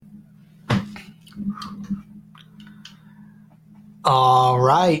All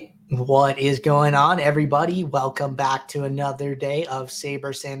right. What is going on, everybody? Welcome back to another day of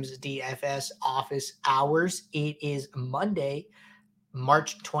SaberSim's DFS office hours. It is Monday,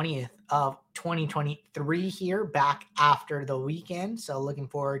 March 20th of 2023 here, back after the weekend. So looking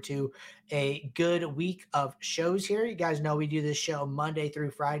forward to a good week of shows here. You guys know we do this show Monday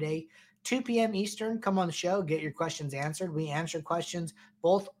through Friday, 2 p.m. Eastern. Come on the show, get your questions answered. We answer questions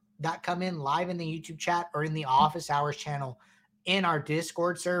both that come in live in the YouTube chat or in the office hours channel in our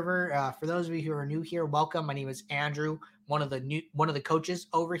Discord server. For those of you who are new here, welcome. My name is Andrew, one of the coaches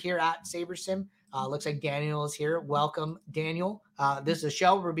over here at SaberSim. Looks like Daniel is here. Welcome, Daniel. This is a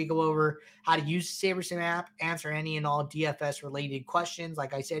show where we go over how to use the SaberSim app, answer any and all DFS related questions.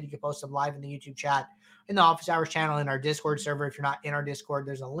 Like I said, you can post them live in the YouTube chat, in the office hours channel, in our Discord server. If you're not in our Discord,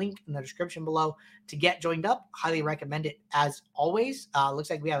 there's a link in the description below to get joined up. Highly recommend it as always.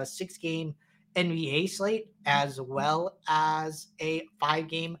 Looks like we have a 6-game NBA slate as well as a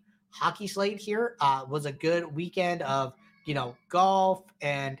 5-game hockey slate here. Was a good weekend of golf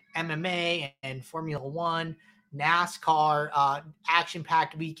and MMA and Formula One, NASCAR,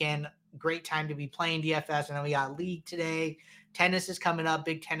 action-packed weekend. Great time to be playing DFS. I know we got league today. Tennis is coming up.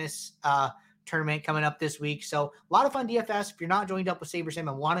 Big tennis tournament coming up this week. So a lot of fun DFS. If you're not joined up with SaberSim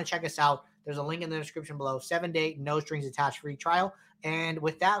and want to check us out, there's a link in the description below. 7-day, no strings attached free trial. And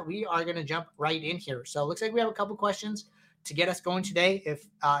with that, we are going to jump right in here. So it looks like we have a couple questions to get us going today. If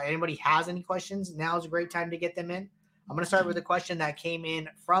anybody has any questions, now is a great time to get them in. I'm going to start with a question that came in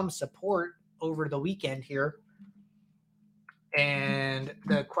from support over the weekend here. And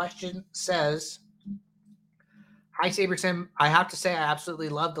the question says, hi, SaberSim. I have to say I absolutely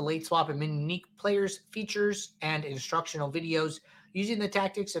love the late swap and unique players, features, and instructional videos. Using the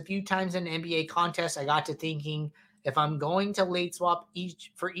tactics a few times in NBA contests, I got to thinking, if I'm going to late swap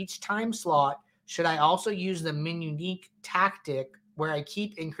for each time slot, should I also use the min unique tactic where I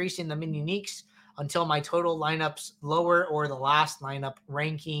keep increasing the min uniques until my total lineups lower or the last lineup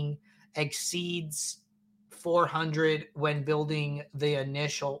ranking exceeds 400 when building the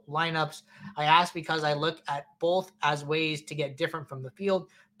initial lineups? I ask because I look at both as ways to get different from the field,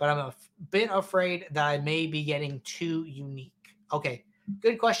 but I'm a bit afraid that I may be getting too unique. Okay,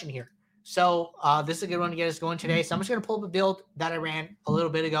 good question here. So this is a good one to get us going today. So I'm just going to pull up a build that I ran a little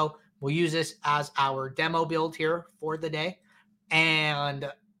bit ago. We'll use this as our demo build here for the day.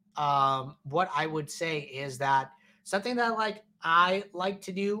 And what I would say is that something that I like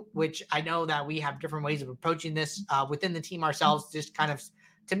to do, which I know that we have different ways of approaching this within the team ourselves, just kind of,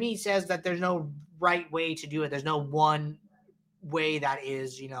 to me, says that there's no right way to do it. There's no one way that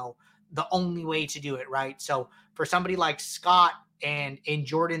is, the only way to do it, right? So for somebody like Scott and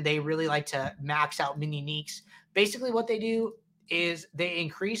Jordan, they really like to max out min uniques. Basically what they do is they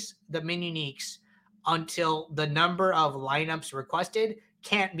increase the min uniques until the number of lineups requested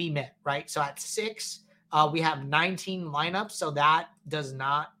can't be met, right? So at 6, we have 19 lineups, so that does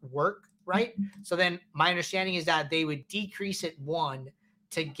not work, right? So then my understanding is that they would decrease it 1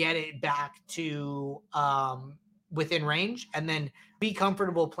 to get it back to within range and then be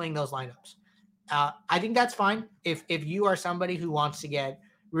comfortable playing those lineups. I think that's fine. If you are somebody who wants to get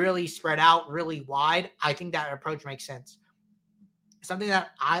really spread out, really wide, I think that approach makes sense. Something that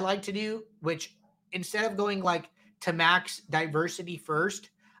I like to do, which instead of going to max diversity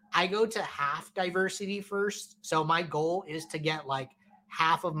first, I go to half diversity first. So my goal is to get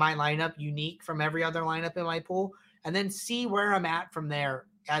half of my lineup unique from every other lineup in my pool, and then see where I'm at from there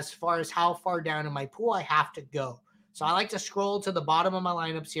as far as how far down in my pool I have to go. So I like to scroll to the bottom of my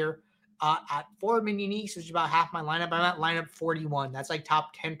lineups here. At 4 min uniques, which is about half my lineup, I'm at lineup 41. That's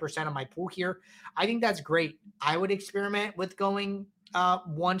top 10% of my pool here. I think that's great. I would experiment with going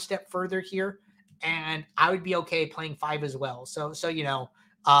one step further here, and I would be okay playing 5 as well. So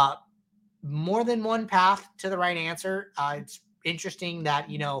more than one path to the right answer. It's interesting that,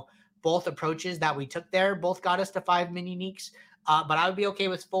 both approaches that we took there both got us to 5 min uniques. But I would be okay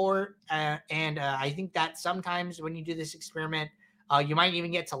with 4. And I think that sometimes when you do this experiment, you might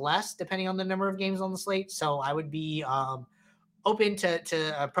even get to less depending on the number of games on the slate. So I would be open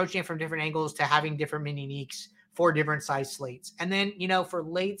to approaching it from different angles, to having different min uniques for different size slates. And then, for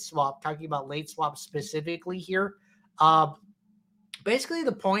late swap, talking about late swap specifically here, basically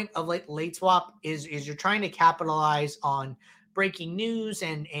the point of late swap is you're trying to capitalize on breaking news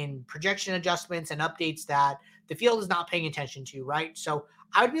and projection adjustments and updates that the field is not paying attention to, right? So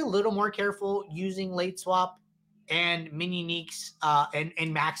I would be a little more careful using late swap and min uniques and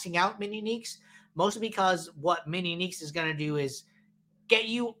maxing out min uniques, mostly because what min uniques is going to do is get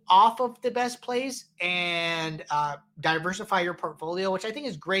you off of the best plays and diversify your portfolio, which I think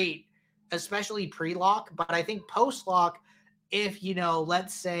is great especially pre-lock. But I think post-lock, if,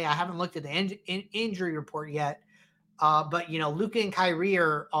 let's say, I haven't looked at the injury report yet, but, Luka and Kyrie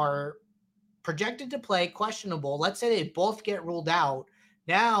are projected to play, questionable. Let's say they both get ruled out.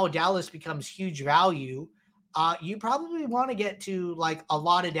 Now Dallas becomes huge value. You probably want to get to like a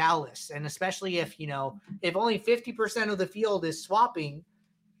lot of Dallas. And especially if only 50% of the field is swapping,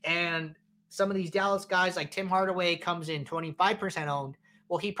 and some of these Dallas guys like Tim Hardaway comes in 25% owned.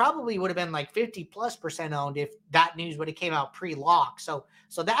 Well, he probably would have been like 50+% owned if that news would have came out pre-lock. So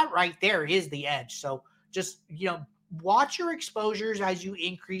that right there is the edge. So just, watch your exposures as you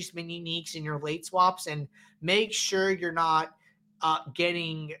increase mini uniques in your late swaps, and make sure you're not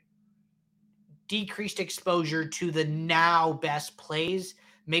getting decreased exposure to the now best plays.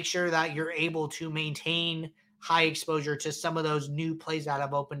 Make sure that you're able to maintain high exposure to some of those new plays that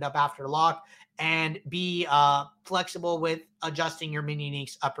have opened up after lock, and be flexible with adjusting your mini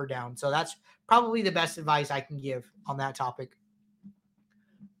uniques up or down. So that's probably the best advice I can give on that topic.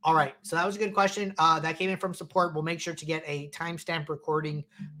 All right, so that was a good question. That came in from support. We'll make sure to get a timestamp recording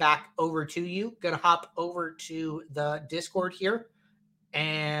back over to you. Gonna hop over to the Discord here.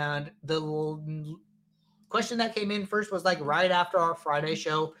 And the question that came in first was like right after our Friday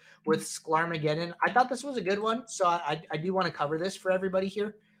show with Sklarmageddon. I thought this was a good one, so I do want to cover this for everybody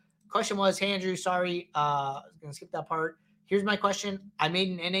here. Question was, hey, Andrew, sorry, I was going to skip that part. Here's my question. I made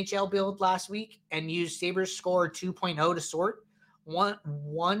an NHL build last week and used Sabres Score 2.0 to sort.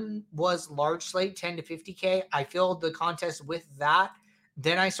 One was large slate 10 to 50K. I filled the contest with that.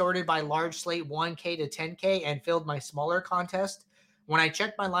 Then I sorted by large slate 1K to 10K and filled my smaller contest. When I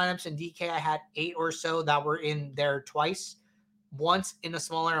checked my lineups in DK, I had 8 or so that were in there twice, once in the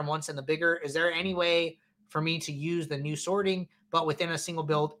smaller and once in the bigger. Is there any way for me to use the new sorting, but within a single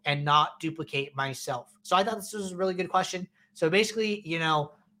build and not duplicate myself? So I thought this was a really good question. So basically,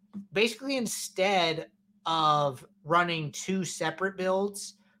 instead of running 2 separate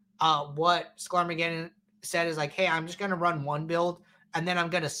builds, what Sklarmageddon said is like, hey, I'm just going to run one build and then I'm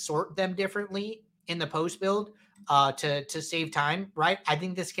going to sort them differently in the post build to save time, right? I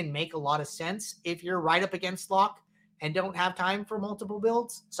think this can make a lot of sense if you're right up against lock and don't have time for multiple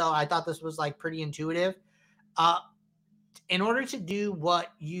builds. So I thought this was like pretty intuitive. In order to do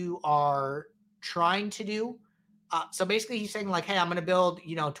what you are trying to do, so basically he's saying like, hey, I'm going to build,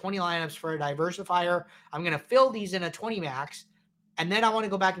 20 lineups for a diversifier. I'm going to fill these in a 20 max. And then I want to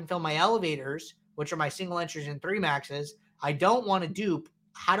go back and fill my elevators, which are my single entries and 3 maxes. I don't want to dupe.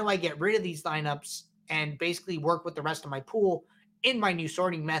 How do I get rid of these lineups and basically work with the rest of my pool in my new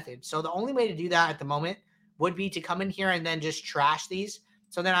sorting method? So the only way to do that at the moment would be to come in here and then just trash these.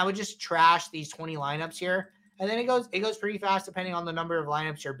 So then I would just trash these 20 lineups here. And then it goes pretty fast depending on the number of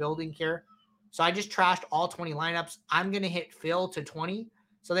lineups you're building here. So I just trashed all 20 lineups. I'm going to hit fill to 20.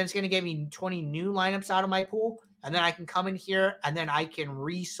 So then it's going to give me 20 new lineups out of my pool. And then I can come in here and then I can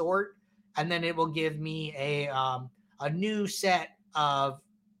resort. And then it will give me a new set of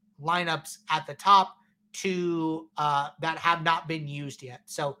lineups at the top to that have not been used yet.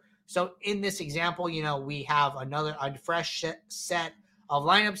 So in this example, we have a fresh set of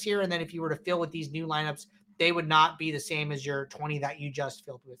lineups here. And then if you were to fill with these new lineups, they would not be the same as your 20 that you just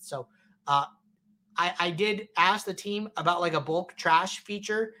filled with. So I did ask the team about like a bulk trash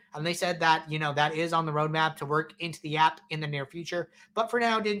feature, and they said that, that is on the roadmap to work into the app in the near future. But for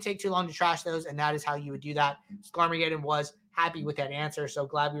now, it didn't take too long to trash those, and that is how you would do that. Sklarmageddon was happy with that answer, so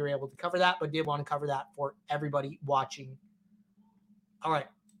glad we were able to cover that, but did want to cover that for everybody watching. All right.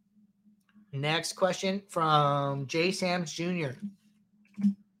 Next question from J. Sams Jr.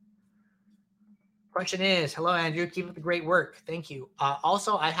 Question is, hello, Andrew. Keep up the great work. Thank you.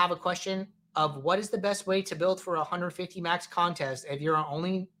 Also, I have a question of what is the best way to build for a 150 max contest if you're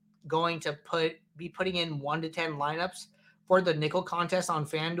only going to be putting in 1 to 10 lineups for the nickel contest on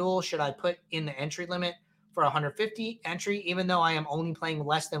FanDuel? Should I put in the entry limit for 150 entry, even though I am only playing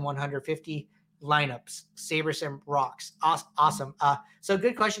less than 150 lineups? SaberSim rocks. Awesome. So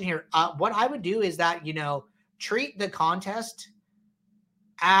good question here. What I would do is that, treat the contest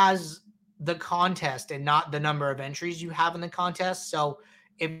as the contest and not the number of entries you have in the contest. So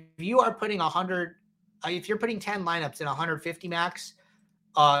if you are putting if you're putting 10 lineups in 150 max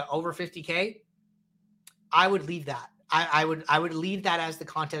over 50K, I would leave that. I would leave that as the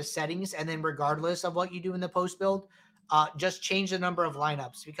contest settings. And then regardless of what you do in the post build, just change the number of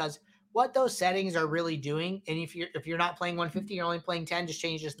lineups, because what those settings are really doing, and if you're not playing 150, you're only playing 10, just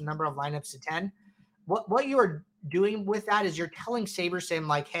change the number of lineups to 10. What you are doing with that is you're telling SaberSim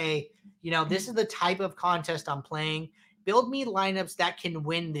like, hey, this is the type of contest I'm playing. Build me lineups that can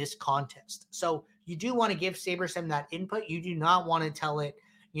win this contest. So you do want to give SaberSim that input. You do not want to tell it,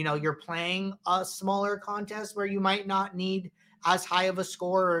 you're playing a smaller contest where you might not need as high of a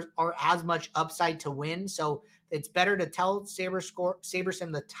score or as much upside to win. So it's better to tell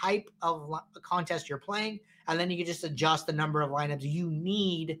SaberSim the type of contest you're playing, and then you can just adjust the number of lineups you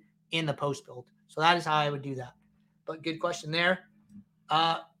need in the post build. So that is how I would do that. But good question there.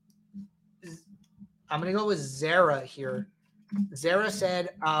 I'm going to go with Zara here. Zara said,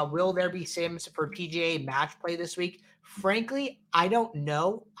 will there be sims for PGA match play this week? Frankly, I don't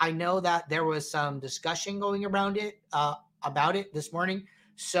know. I know that there was some discussion going around it about it this morning.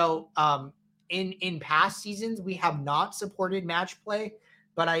 So in past seasons, we have not supported match play,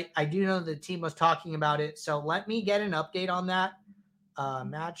 but I do know the team was talking about it. So let me get an update on that.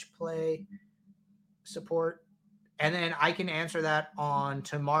 Match play support. And then I can answer that on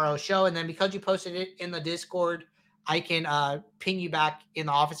tomorrow's show. And then because you posted it in the Discord, I can ping you back in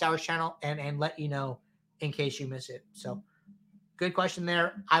the office hours channel and let you know in case you miss it. So good question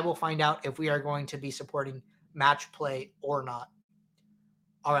there. I will find out if we are going to be supporting match play or not.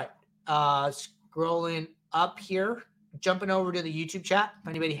 All right. Scrolling up here, jumping over to the YouTube chat. If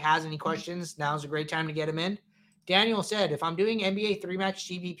anybody has any questions, now's a great time to get them in. Daniel said, if I'm doing NBA 3-match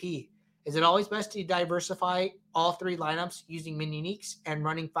GBP, is it always best to diversify all three lineups using mini uniques and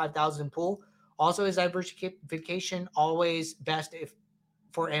running 5,000 pool? Also, is diversification always best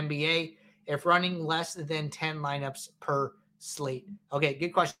for NBA if running less than 10 lineups per slate? Okay, good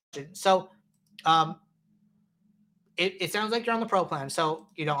question. So it sounds like you're on the pro plan. So,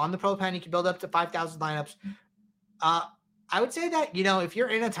 on the pro plan, you can build up to 5,000 lineups. I would say that, if you're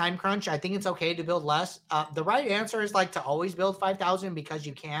in a time crunch, I think it's okay to build less. The right answer is to always build 5,000 because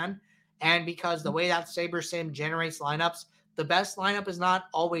you can. And because the way that SaberSim generates lineups, the best lineup is not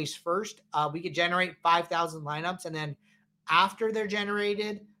always first. We could generate 5,000 lineups, and then after they're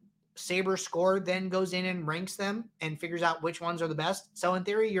generated, SaberScore then goes in and ranks them and figures out which ones are the best. So in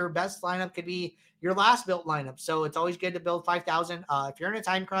theory, your best lineup could be your last built lineup. So it's always good to build 5,000. If you're in a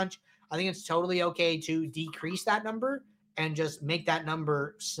time crunch, I think it's totally okay to decrease that number and just make that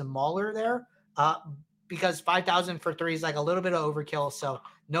number smaller there. Because 5,000 for 3 is a little bit of overkill. So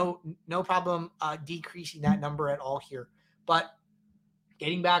no problem decreasing that number at all here. But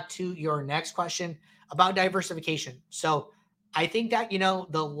getting back to your next question about diversification. So I think that,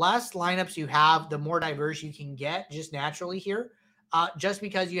 the less lineups you have, the more diverse you can get just naturally here, just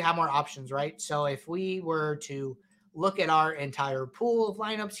because you have more options, right? So if we were to look at our entire pool of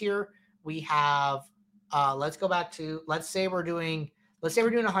lineups here, we have, let's say we're doing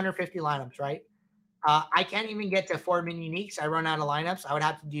 150 lineups, right? I can't even get to 4 mini uniques. I run out of lineups. I would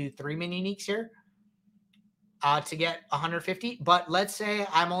have to do 3 mini uniques here to get 150. But let's say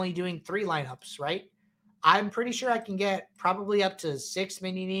I'm only doing 3 lineups, right? I'm pretty sure I can get probably up to 6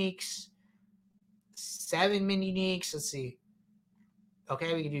 mini uniques, 7 mini uniques. Let's see.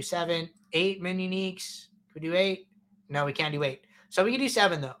 Okay, we can do 7, 8 mini uniques. Can we do 8? No, we can't do 8. So we can do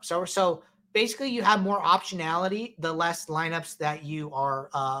 7 though. So basically you have more optionality the less lineups that you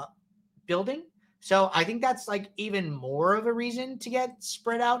are building. So I think that's even more of a reason to get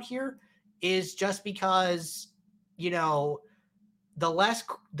spread out here is just because, the less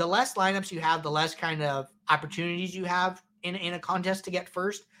lineups you have, the less kind of opportunities you have in a contest to get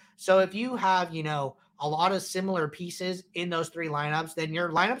first. So if you have, a lot of similar pieces in those 3 lineups, then your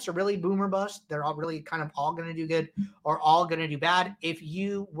lineups are really boom or bust. They're all really kind of all going to do good or all going to do bad. If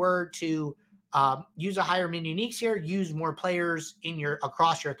you were to use a higher min uniques here, use more players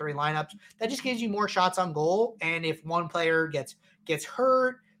across your 3 lineups, that just gives you more shots on goal. And if one player gets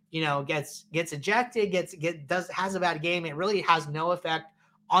hurt, gets ejected, has a bad game, it really has no effect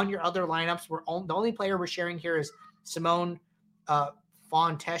on your other lineups. The only player we're sharing here is Simone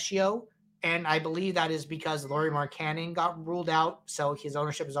Fontecchio, and I believe that is because Laurie Markkanen got ruled out, so his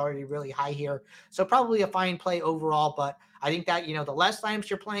ownership is already really high here. So probably a fine play overall, but I think that, the less lineups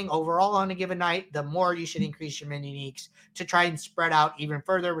you're playing overall on a given night, the more you should increase your min uniques to try and spread out even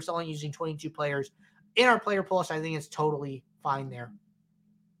further. We're still only using 22 players in our player pool, so I think it's totally fine there.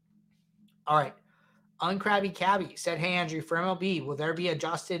 All right. Uncrabby Cabby said, hey, Andrew, for MLB, will there be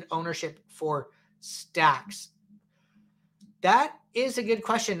adjusted ownership for stacks? That is a good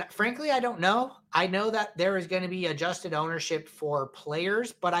question. Frankly, I don't know. I know that there is going to be adjusted ownership for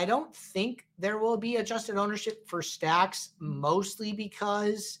players, but I don't think there will be adjusted ownership for stacks, mostly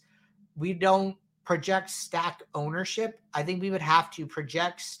because we don't project stack ownership. I think we would have to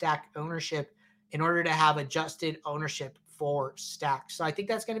project stack ownership in order to have adjusted ownership for stacks. So I think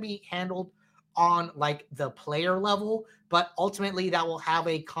that's going to be handled on the player level, but ultimately that will have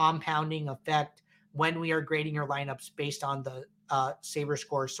a compounding effect when we are grading your lineups based on the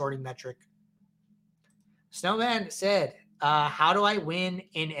SaberScore sorting metric. Snowman said, How do I win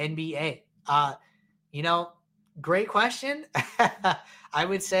in NBA? You know, great question. I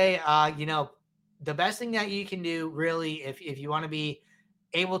would say, the best thing that you can do really, if you want to be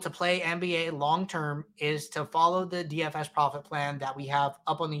able to play NBA long term, is to follow the DFS profit plan that we have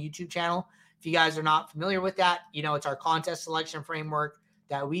up on the YouTube channel. If you guys are not familiar with that, it's our contest selection framework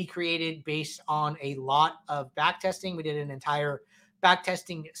that we created based on a lot of back testing. We did an entire back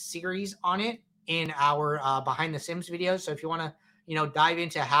testing series on it in our behind the Sims videos. So if you want to, dive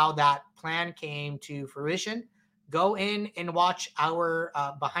into how that plan came to fruition, go in and watch our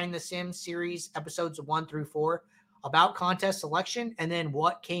behind the Sims series episodes 1 through 4 about contest selection. And then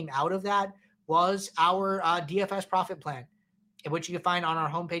what came out of that was our DFS profit plan, which you can find on our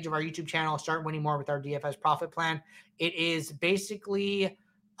homepage of our YouTube channel. Start winning more with our DFS profit plan. It is basically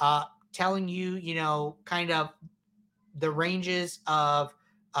telling you, kind of the ranges of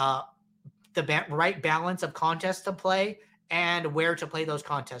the right balance of contests to play and where to play those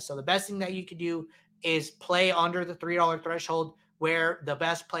contests. So the best thing that you could do is play under the $3 threshold, where the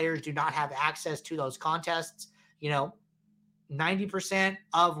best players do not have access to those contests. 90%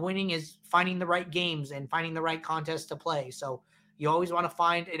 of winning is finding the right games and finding the right contests to play. So you always want to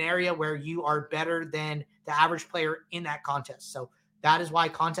find an area where you are better than the average player in that contest. So that is why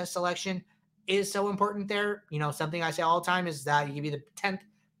contest selection is so important there. Something I say all the time is that you can be the 10th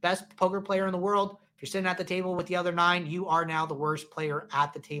best poker player in the world. If you're sitting at the table with the other 9, you are now the worst player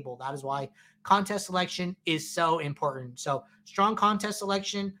at the table. That is why contest selection is so important. So strong contest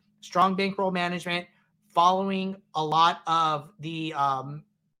selection, strong bankroll management, following a lot of the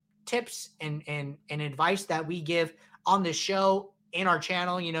tips and advice that we give on the show in our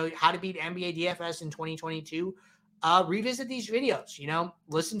channel, how to beat NBA DFS in 2022. Revisit these videos,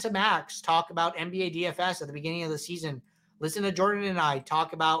 listen to Max talk about NBA DFS at the beginning of the season. Listen to Jordan and I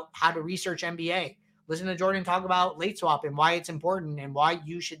talk about how to research NBA. Listen to Jordan talk about late swap and why it's important and why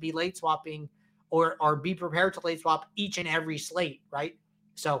you should be late swapping or be prepared to late swap each and every slate, right?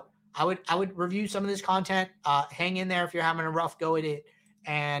 So I would review some of this content. Hang in there if you're having a rough go at it,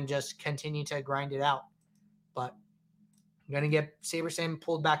 and just continue to grind it out. But I'm going to get SaberSim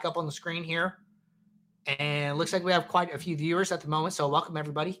pulled back up on the screen here. And it looks like we have quite a few viewers at the moment. So welcome,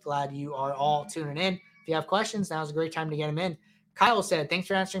 everybody. Glad you are all tuning in. If you have questions, now's a great time to get them in. Kyle said, thanks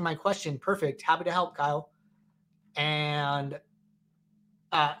for answering my question. Perfect. Happy to help, Kyle. And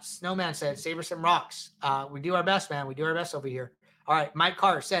Snowman said, SaberSim rocks. We do our best, man. We do our best over here. All right. Mike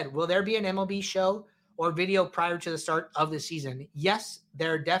Carr said, will there be an MLB show or video prior to the start of the season? Yes,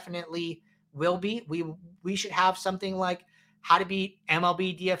 there definitely will be. We should have something like how to beat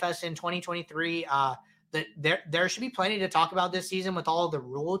MLB DFS in 2023. There should be plenty to talk about this season with all the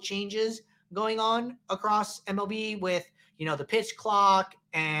rule changes going on across MLB with, the pitch clock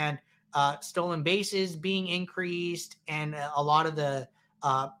and stolen bases being increased and a lot of the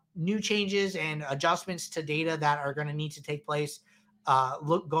new changes and adjustments to data that are going to need to take place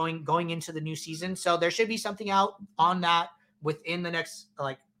going into the new season. So there should be something out on that within the next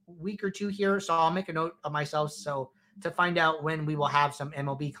week or two here. So I'll make a note of myself to find out when we will have some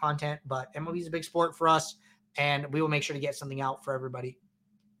MLB content. But MLB is a big sport for us, and we will make sure to get something out for everybody.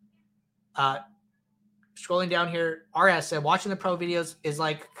 Scrolling down here, RS said, watching the pro videos is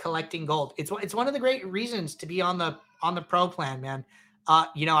like collecting gold. It's one of the great reasons to be on the pro plan, man.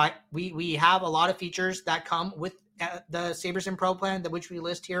 We have a lot of features that come with the SaberSim Pro plan, which we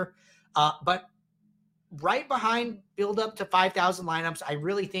list here. But right behind build up to 5,000 lineups, I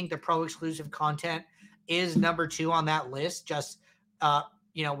really think the pro exclusive content is number 2 on that list. Just,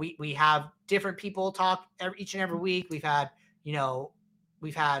 we have different people talk each and every week. We've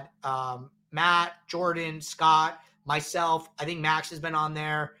had Matt, Jordan, Scott, myself. I think Max has been on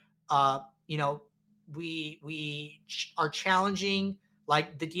there. We are challenging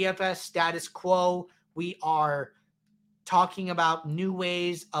like the DFS status quo. We are talking about new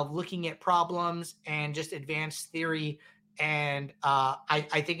ways of looking at problems and just advanced theory. And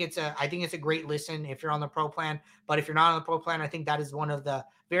I think it's a great listen if you're on the pro plan. But if you're not on the pro plan, I think that is one of the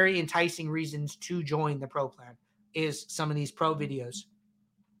very enticing reasons to join the pro plan is some of these pro videos.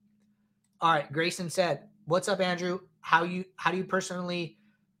 All right, Grayson said, "What's up, Andrew? How do you personally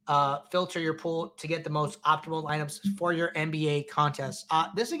filter your pool to get the most optimal lineups for your NBA contests?"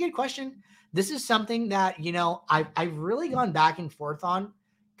 This is a good question. This is something that I've really gone back and forth on,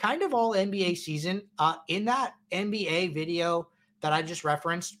 kind of all NBA season. In that NBA video that I just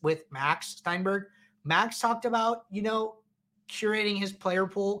referenced with Max Steinberg, Max talked about curating his player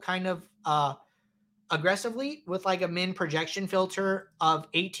pool kind of aggressively with like a min projection filter of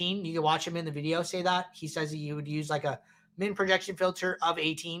 18. You can watch him in the video say that. He says he would use like a min projection filter of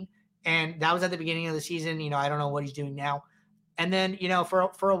 18. And that was at the beginning of the season. I don't know what he's doing now. And then,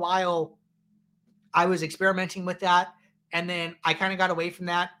 for a while, I was experimenting with that. And then I kind of got away from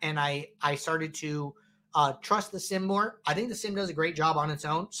that. And I started to trust the sim more. I think the sim does a great job on its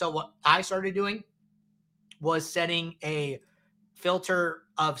own. So what I started doing was setting a filter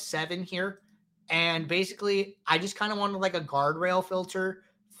of 7 here. And basically, I just kind of wanted like a guardrail filter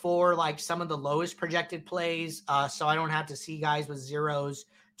for like some of the lowest projected plays. So I don't have to see guys with zeros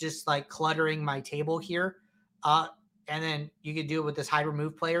just like cluttering my table here. And then you could do it with this high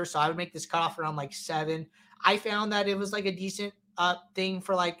remove player. So I would make this cutoff around like 7. I found that it was like a decent thing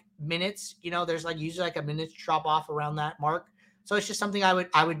for like minutes. There's like usually like a minute drop off around that mark. So it's just something I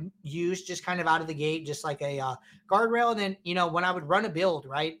would use just kind of out of the gate, just like a guardrail. And then, when I would run a build,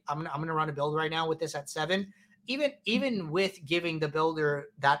 right, I'm going to run a build right now with this at 7. Even with giving the builder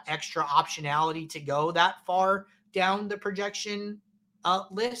that extra optionality to go that far down the projection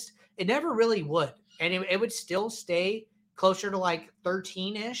list, it never really would. And it would still stay closer to like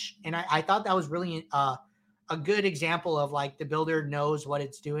 13-ish. And I thought that was really a good example of like the builder knows what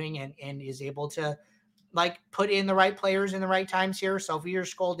it's doing and is able to like put in the right players in the right times here. So if we were to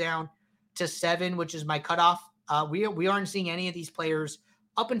scroll down to 7, which is my cutoff, we aren't seeing any of these players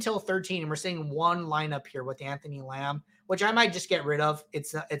up until 13, and we're seeing one lineup here with Anthony Lamb, which I might just get rid of.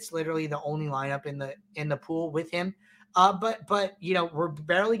 It's literally the only lineup in the pool with him. But we're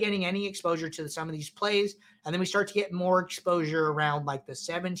barely getting any exposure to some of these plays, and then we start to get more exposure around like the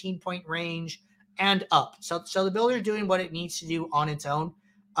 17-point range and up. So the builder is doing what it needs to do on its own.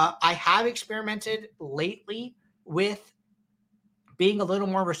 I have experimented lately with being a little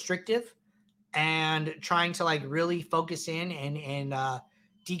more restrictive and trying to like really focus in and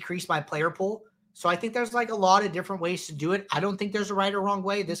decrease my player pool. So I think there's like a lot of different ways to do it. I don't think there's a right or wrong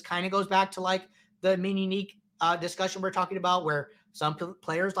way. This kind of goes back to like the mini unique discussion we're talking about, where some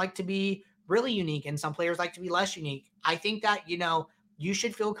players like to be really unique and some players like to be less unique. I think that, you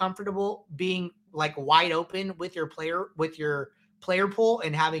should feel comfortable being like wide open with your player pool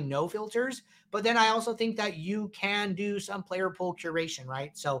and having no filters. But then I also think that you can do some player pool curation,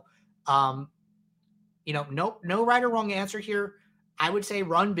 right? So, no right or wrong answer here. I would say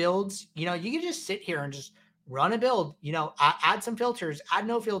run builds. You can just sit here and just run a build, add some filters, add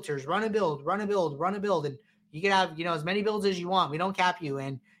no filters, run a build, run a build, run a build. And you can have, as many builds as you want. We don't cap you.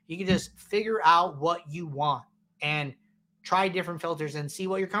 And you can just figure out what you want and try different filters and see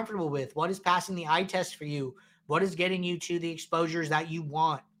what you're comfortable with. What is passing the eye test for you? What is getting you to the exposures that you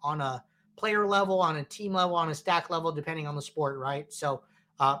want on a player level, on a team level, on a stack level, depending on the sport, right? So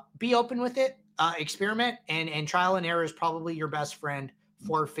be open with it, experiment, and trial and error is probably your best friend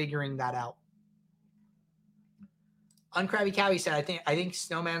for figuring that out. Uncrabby Cabby said, I think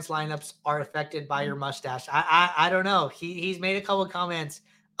Snowman's lineups are affected by your mustache. I don't know. He's made a couple of comments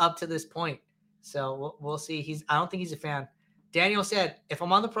up to this point. So we'll see. I don't think he's a fan. Daniel said, if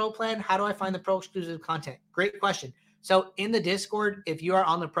I'm on the pro plan, how do I find the pro exclusive content? Great question. So in the Discord, if you are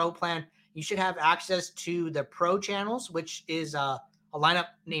on the pro plan, you should have access to the pro channels, which is a lineup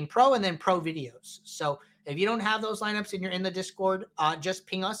named pro and then pro videos. So if you don't have those lineups and you're in the Discord, just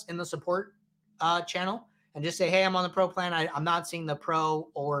ping us in the support channel and just say, hey, I'm on the pro plan. I'm not seeing the pro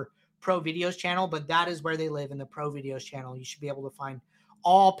or pro videos channel, but that is where they live, in the pro videos channel. You should be able to find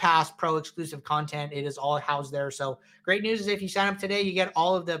all past pro exclusive content. It is all housed there. So great news is if you sign up today, you get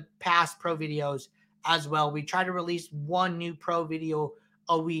all of the past pro videos as well. We try to release one new pro video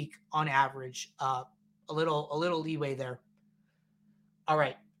a week on average. A little leeway there. All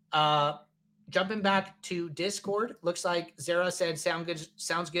right. Jumping back to Discord, looks like Zara said,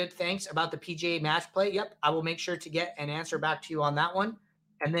 sounds good. Thanks about the PGA match play. Yep. I will make sure to get an answer back to you on that one.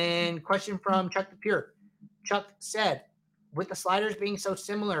 And then question from Chuck the Pure. Chuck said, with the sliders being so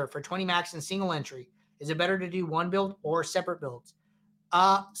similar for 20 max and single entry, is it better to do one build or separate builds?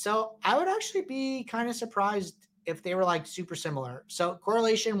 So I would actually be kind of surprised if they were like super similar. So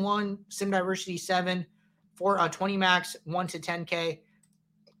correlation 1, sim diversity 7, for 20 max 1 to 10K.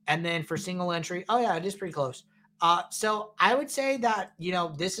 And then for single entry, oh yeah, it is pretty close. So I would say that,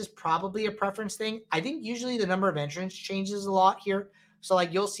 this is probably a preference thing. I think usually the number of entrants changes a lot here. So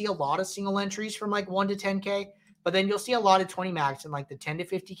like you'll see a lot of single entries from like 1 to 10K. But then you'll see a lot of 20 max in like the 10 to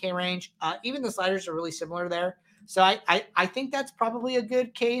 50K range. Even the sliders are really similar there. So I think that's probably a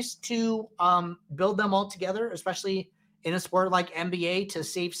good case to build them all together, especially in a sport like NBA, to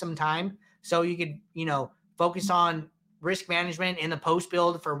save some time. So you could, focus on risk management in the post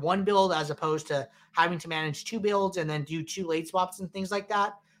build for one build, as opposed to having to manage 2 builds and then do 2 late swaps and things like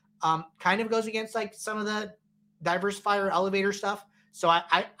that. Kind of goes against like some of the diversifier elevator stuff. So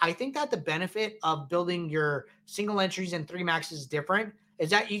I think that the benefit of building your single entries and 3 max is different. is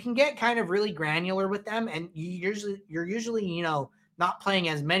that you can get kind of really granular with them, and you're usually, you know, not playing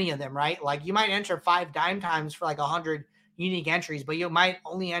as many of them, right? Like you might enter 5 dime times for like 100 unique entries, but you might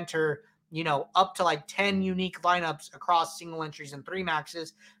only enter, you know, up to like 10 unique lineups across single entries and 3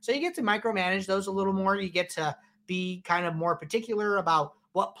 maxes. So you get to micromanage those a little more. You get to be kind of more particular about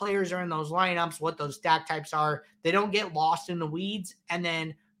what players are in those lineups, what those stack types are. They don't get lost in the weeds. And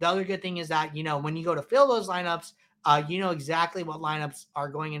then the other good thing is that, you know, when you go to fill those lineups, you know exactly what lineups are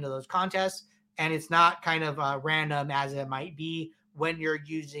going into those contests. And it's not kind of random as it might be when you're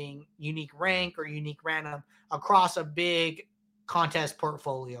using unique rank or unique random across a big contest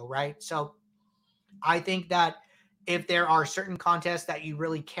portfolio, right? So I think that if there are certain contests that you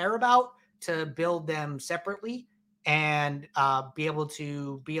really care about, to build them separately and be able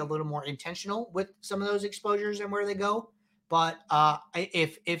to be a little more intentional with some of those exposures and where they go. But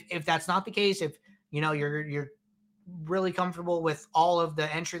if that's not the case, if you know you're really comfortable with all of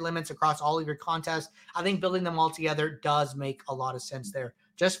the entry limits across all of your contests, I think building them all together does make a lot of sense there,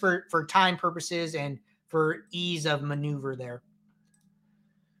 just for time purposes and for ease of maneuver there.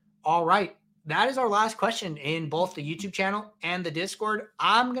 All right. That is our last question in both the YouTube channel and the Discord.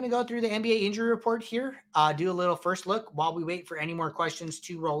 I'm going to go through the NBA injury report here, do a little first look while we wait for any more questions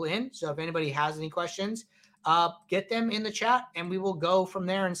to roll in. So if anybody has any questions, get them in the chat and we will go from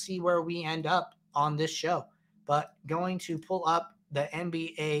there and see where we end up on this show. But going to pull up the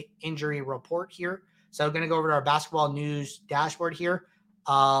NBA injury report here. So I'm going to go over to our basketball news dashboard here.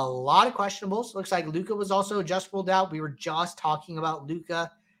 A lot of questionables. Looks like Luka was also just ruled out. We were just talking about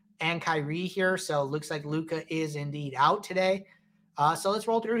Luka and Kyrie here. So it looks like Luka is indeed out today. So let's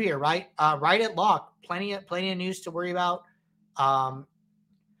roll through here, right? Right at lock, plenty of news to worry about. I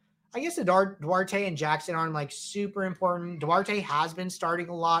guess the Duarte and Jackson aren't like super important. Duarte has been starting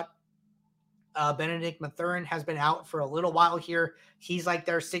a lot. Benedict Mathurin has been out for a little while here. He's like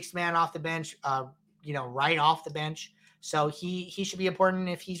their 6th man off the bench, you know, right off the bench. So he should be important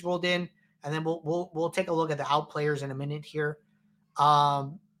if he's rolled in. And then we'll take a look at the out players in a minute here.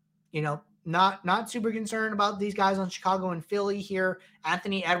 You know, not super concerned about these guys on Chicago and Philly here.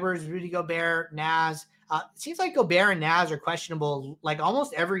 Anthony Edwards, Rudy Gobert, Naz. It seems like Gobert and Naz are questionable like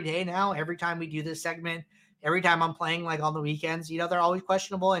almost every day now. Every time we do this segment, every time I'm playing like on the weekends, you know, they're always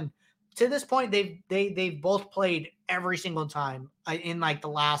questionable. And to this point, they've both played every single time in like the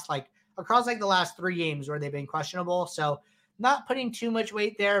last across like the last 3 games where they've been questionable. So not putting too much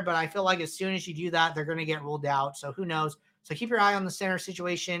weight there, but I feel like as soon as you do that, they're going to get ruled out. So who knows? So keep your eye on the center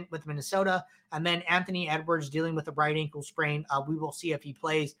situation with Minnesota. And then Anthony Edwards dealing with a right ankle sprain. We will see if he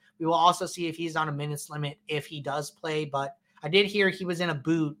plays. We will also see if he's on a minutes limit if he does play. But I did hear he was in a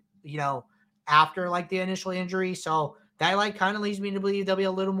boot, you know, after like the initial injury. So that like kind of leads me to believe they'll be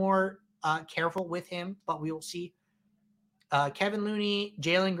a little more careful with him. But we will see. Kevin Looney,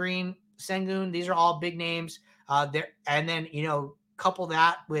 Jalen Green, Sengun, these are all big names. There, and then, you know, couple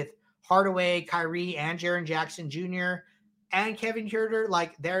that with Hardaway, Kyrie, and Jaren Jackson Jr., and Kevin Huerter.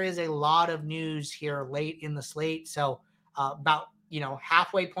 Like there is a lot of news here late in the slate. So about, you know,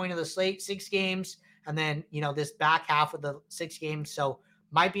 halfway point of the slate, 6 games, and then, you know, this back half of the 6 games. So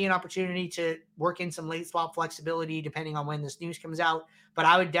might be an opportunity to work in some late swap flexibility depending on when this news comes out. But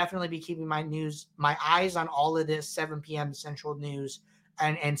I would definitely be keeping my eyes on all of this 7 p.m. Central news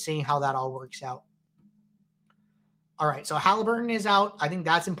and seeing how that all works out. All right, so Halliburton is out. I think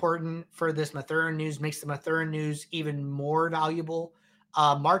that's important for this Mathurin news, makes the Mathurin news even more valuable.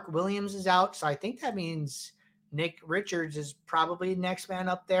 Mark Williams is out, so I think that means Nick Richards is probably next man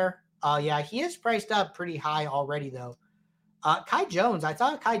up there. Yeah, he is priced up pretty high already, though. Kai Jones, I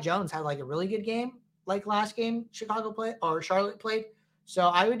thought Kai Jones had like a really good game, like last game Chicago played or Charlotte played. So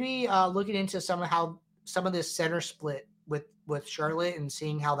I would be looking into some of this center split with Charlotte and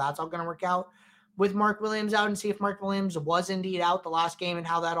seeing how that's all going to work out with Mark Williams out, and see if Mark Williams was indeed out the last game and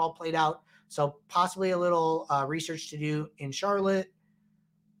how that all played out. So possibly a little research to do in Charlotte.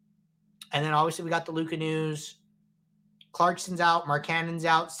 And then obviously we got the Luka news. Clarkson's out, Markkanen's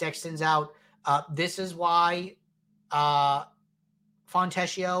out, Sexton's out. This is why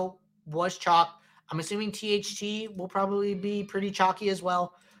Fontecchio was chalk. I'm assuming THT will probably be pretty chalky as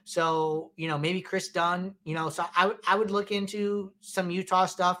well. So, you know, maybe Chris Dunn, you know, so I would look into some Utah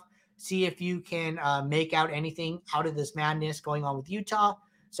stuff, see if you can make out anything out of this madness going on with Utah.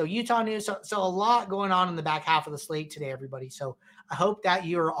 So Utah news. So a lot going on in the back half of the slate today, everybody. So I hope that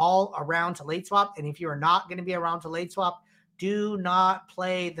you are all around to late swap. And if you are not going to be around to late swap, do not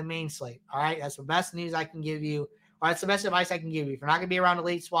play the main slate. All right. That's the best news I can give you. Or that's the best advice I can give you. If you're not going to be around a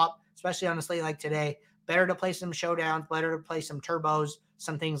late swap, especially on a slate like today, better to play some showdowns, better to play some turbos,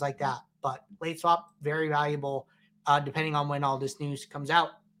 some things like that. But late swap, very valuable. depending on when all this news comes out.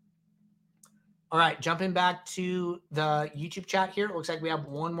 All right, jumping back to the YouTube chat here. It looks like we have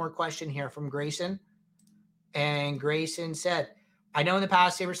one more question here from Grayson. And Grayson said, I know in the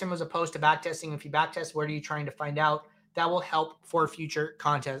past SaberSim was opposed to backtesting. If you backtest, what are you trying to find out? That will help for future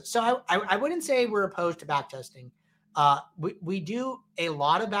contests. So I wouldn't say we're opposed to backtesting. We do a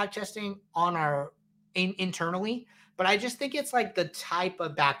lot of backtesting on our internally, but I just think it's like the type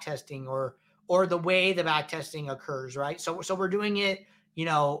of backtesting or the way the backtesting occurs, right? So we're doing it,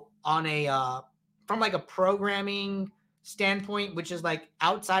 on a from like a programming standpoint, which is like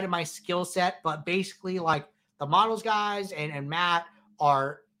outside of my skill set, but basically like the models guys and Matt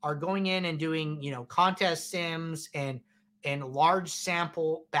are going in and doing, contest sims and large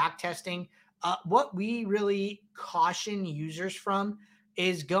sample back testing. What we really caution users from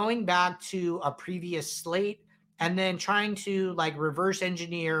is going back to a previous slate and then trying to like reverse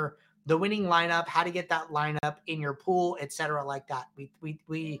engineer the winning lineup, how to get that lineup in your pool, etc., like that.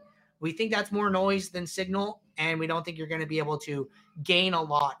 We think that's more noise than signal, and we don't think you're going to be able to gain a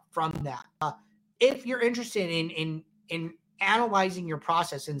lot from that. If you're interested in analyzing your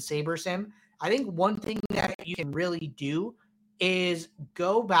process in SaberSim, I think one thing that you can really do is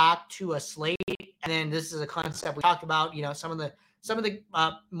go back to a slate, and then this is a concept we talked about. Some of the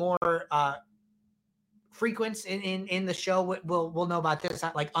more frequents in the show will know about this.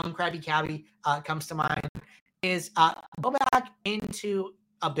 Like Krabby Cabby comes to mind. Is go back into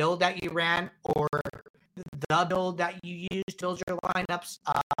a build that you ran or the build that you used to build your lineups.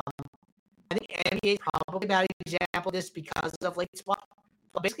 I think NBA is probably a bad example of this because of late swap.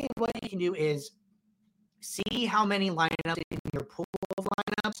 But basically, what you can do is see how many lineups in your pool of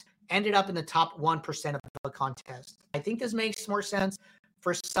lineups ended up in the top 1% of the contest. I think this makes more sense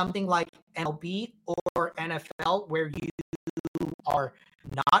for something like MLB or NFL where you are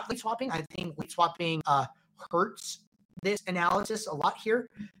not late swapping. I think late swapping hurts this analysis a lot here.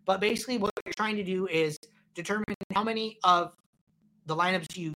 But basically, what you're trying to do is determine how many of the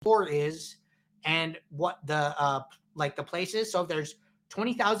lineups you score is and what the the place is. So if there's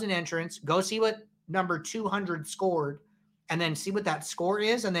 20,000 entrants, go see what number 200 scored and then see what that score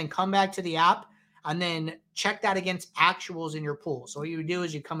is, and then come back to the app and then check that against actuals in your pool. So what you would do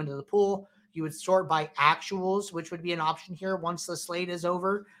is you come into the pool, you would sort by actuals, which would be an option here once the slate is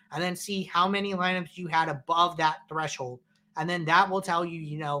over, and then see how many lineups you had above that threshold. And then that will tell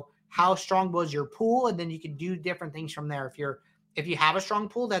you, how strong was your pool, and then you can do different things from there. If you have a strong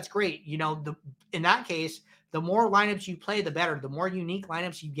pool, that's great. In that case, the more lineups you play, the better. The more unique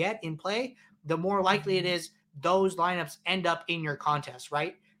lineups you get in play, the more likely it is those lineups end up in your contest,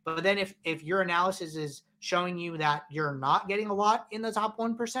 right? But then if your analysis is showing you that you're not getting a lot in the top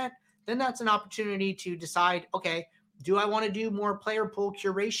 1%, then that's an opportunity to decide, okay, do I want to do more player pool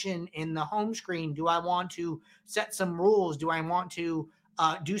curation in the home screen? Do I want to set some rules? Do I want to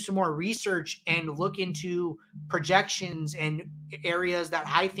do some more research and look into projections and areas that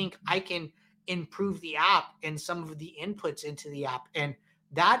I think I can improve the app and some of the inputs into the app? And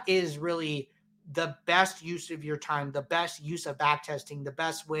that is really the best use of your time, the best use of backtesting, the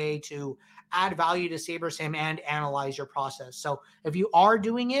best way to add value to SaberSim and analyze your process. So if you are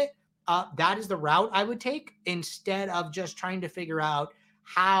doing it, that is the route I would take instead of just trying to figure out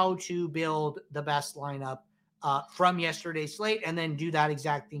how to build the best lineup from yesterday's slate and then do that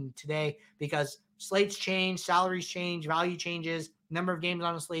exact thing today, because slates change, salaries change, value changes, number of games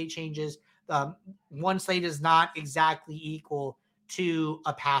on a slate changes. One slate is not exactly equal to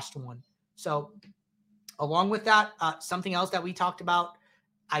a past one. So along with that, something else that we talked about,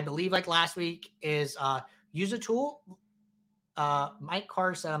 I believe like last week, is use a tool. Mike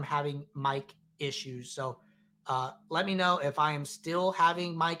Carr said I'm having mic issues. So let me know if I am still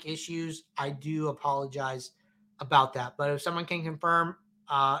having mic issues. I do apologize about that. But if someone can confirm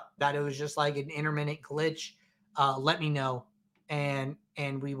that it was just like an intermittent glitch, let me know and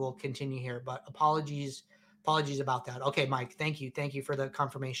we will continue here. But apologies about that. Okay, Mike, thank you for the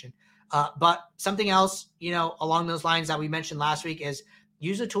confirmation. But something else, along those lines that we mentioned last week is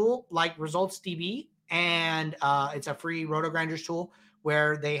use a tool like ResultsDB, and it's a free RotoGrinders tool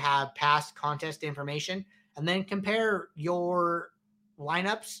where they have past contest information, and then compare your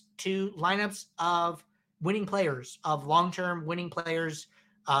lineups to lineups of winning players, of long-term winning players,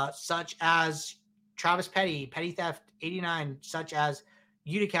 such as Travis Petty Theft 89, such as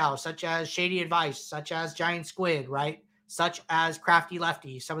Uticow, such as Shady Advice, such as Giant Squid, right? Such as Crafty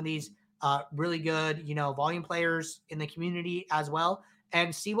Lefty, some of these really good, volume players in the community as well,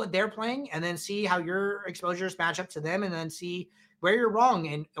 and see what they're playing, and then see how your exposures match up to them, and then see where you're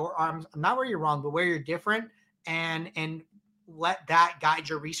wrong, or not where you're wrong, but where you're different, and let that guide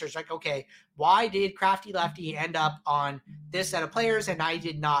your research. Like, okay, why did Crafty Lefty end up on this set of players and I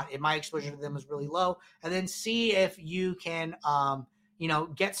did not? And my exposure to them was really low. And then see if you can,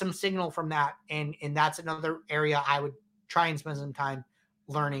 get some signal from that. And that's another area I would try and spend some time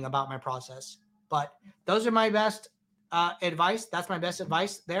learning about my process. But those are my best advice. That's my best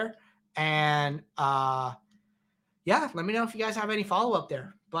advice there. And let me know if you guys have any follow-up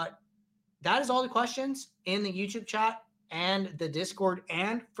there. But that is all the questions in the YouTube chat and the Discord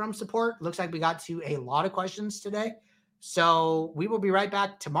and from support. Looks like we got to a lot of questions today. So we will be right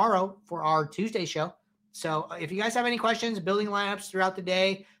back tomorrow for our Tuesday show. So if you guys have any questions, building lineups throughout the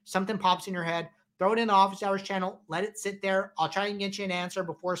day, something pops in your head, throw it in the Office Hours channel. Let it sit there. I'll try and get you an answer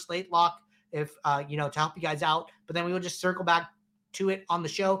before slate lock if, to help you guys out. But then we will just circle back to it on the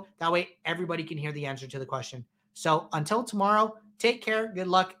show. That way everybody can hear the answer to the question. So until tomorrow, take care, good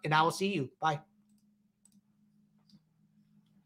luck, and I will see you. Bye.